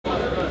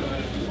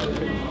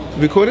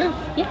Recording?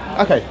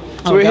 Yeah. Okay.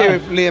 So we're here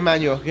with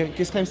Emanuel. He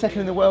just came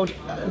second in the world,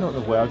 not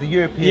the world, the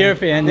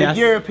European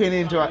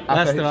Indoor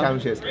Athletics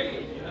Championships.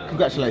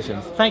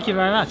 Congratulations. Thank you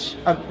very much.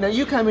 Now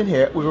you came in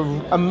here with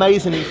an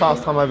amazingly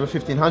fast time over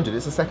 1500.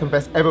 It's the second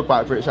best ever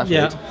by a British athlete.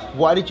 Yeah.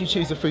 Why did you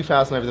choose the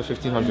 3000 over the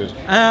 1500?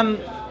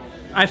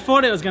 I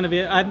thought it was going to be,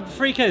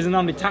 3K is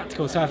normally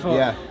tactical, so I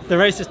thought if the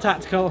race is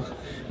tactical,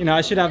 you know,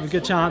 I should have a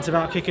good chance of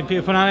out-kicking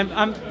people.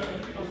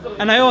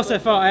 And I also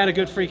thought I had a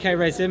good 3K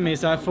race in me,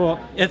 so I thought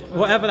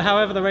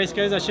however the race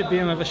goes, I should be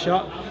in with a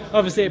shot.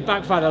 Obviously it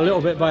backfired a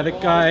little bit by the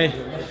guy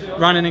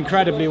running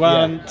incredibly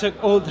well and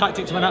took all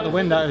tactics went out the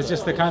window. It was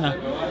just it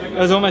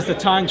was almost a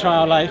time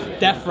trial, like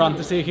death run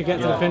to see who could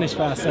get to the finish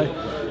first. So,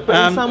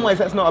 but in some ways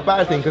that's not a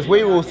bad thing, because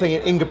we were all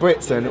thinking Inga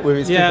Britson with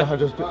his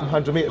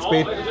 100 metre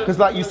speed, because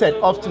like you said,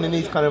 often in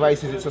these kind of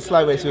races it's a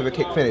slow race with a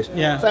kick finish.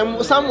 Yeah. So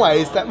in some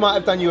ways that might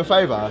have done you a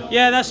favour.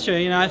 Yeah, that's true.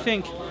 You know, I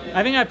think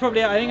I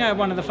had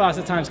one of the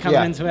faster times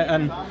coming into it,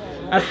 and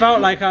I felt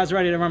like I was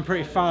ready to run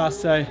pretty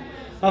fast, so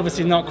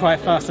obviously not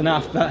quite fast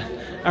enough, but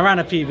I ran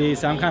a PB,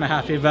 so I'm kind of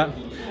happy. But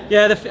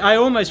yeah, I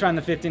almost ran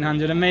the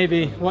 1500, and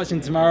maybe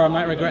watching tomorrow I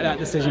might regret that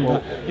decision,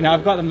 but you know,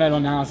 I've got the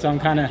medal now, so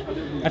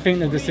I think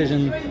the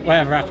decision,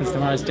 whatever happens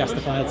tomorrow, is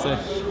justified, so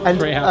I'm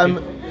pretty happy.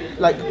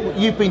 Like,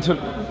 you've been to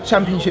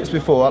championships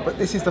before, but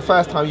this is the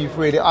first time you've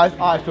really,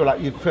 I feel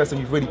like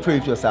you've really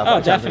proved yourself.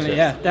 Oh, definitely,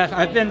 yeah.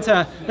 I've been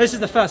to, this is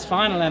the first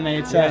final I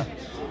made, so,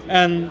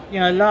 and you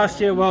know,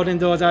 last year World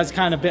Indoors I was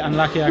kind of a bit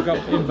unlucky. I got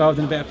involved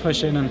in a bit of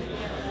pushing and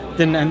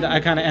I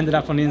kind of ended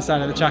up on the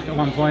inside of the track at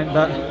one point,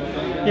 but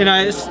you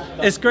know,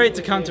 it's great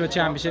to come to a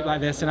championship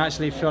like this and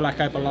actually feel like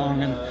I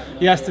belong.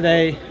 And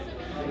yesterday,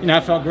 you know, I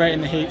felt great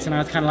in the heats, and I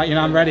was kind of like, you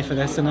know, I'm ready for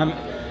this, and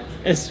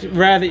it's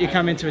rare that you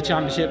come into a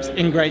championships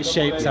in great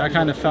shape, so I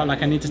kind of felt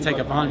like I need to take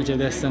advantage of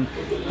this. And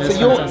so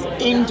your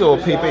indoor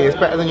PB is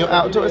better than your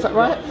outdoor, is that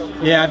right?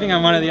 Yeah, I think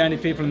I'm one of the only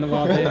people in the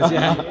world who is,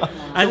 yeah.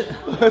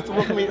 So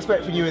what can we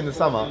expect from you in the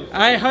summer?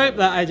 I hope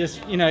that I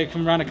just, you know,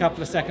 can run a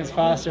couple of seconds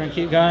faster and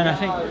keep going. I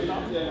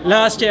think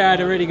last year I had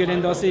a really good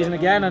indoor season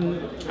again,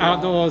 and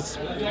outdoors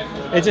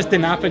it just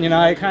didn't happen, you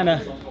know.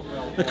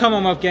 The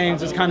Commonwealth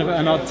Games was kind of at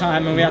an odd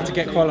time, and we had to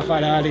get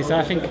qualified early, so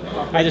I think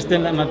I just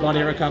didn't let my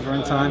body recover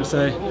in time.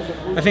 So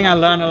I think I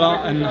learned a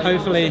lot, and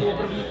hopefully,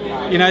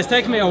 you know, it's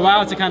taken me a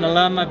while to kind of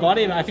learn my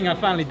body, but I think I've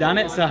finally done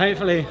it, so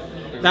hopefully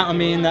that will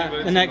mean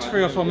that the next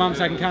 3 or 4 months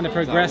I can kind of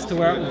progress to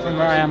from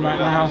where I am right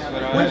now.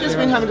 We've just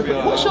been having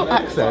a what's your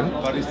accent?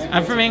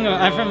 I'm from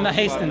England. I'm from the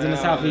Hastings in the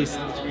southeast.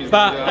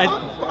 But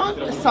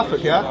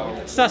Suffolk,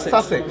 yeah? Sussex.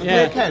 Sussex, yeah.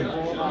 Near Kent?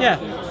 Yeah.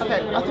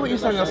 Okay, I thought you were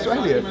saying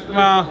Australian.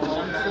 Well,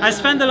 I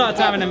spend a lot of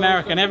time in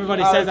America, and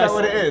everybody says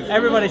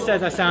everybody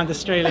says I sound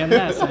Australian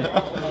there, so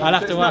I'll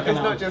have to work on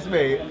that. It's not just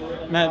me.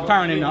 No,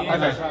 apparently not.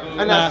 Okay.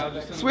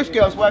 And Swift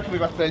Girl's working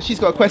with us today, and she's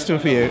got a question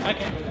for you.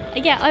 Okay.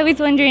 Yeah, I was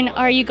wondering,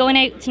 are you going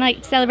out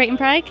tonight to celebrate in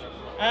Prague?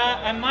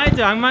 I might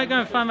do. I might go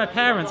and find my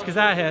parents because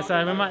they're out here,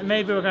 so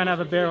maybe we're going to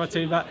have a beer or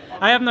two, but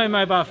I have no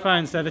mobile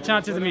phone, so the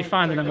chances of me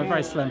finding them are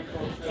very slim.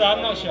 So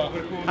I'm not sure.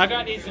 I'll go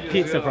and eat some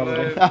pizza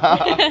probably.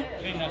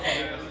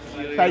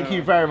 Thank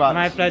you very much.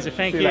 My pleasure.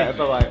 Thank you. See you later.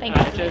 Bye-bye. Thank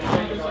you. Cheers.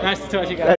 Nice to talk to you guys.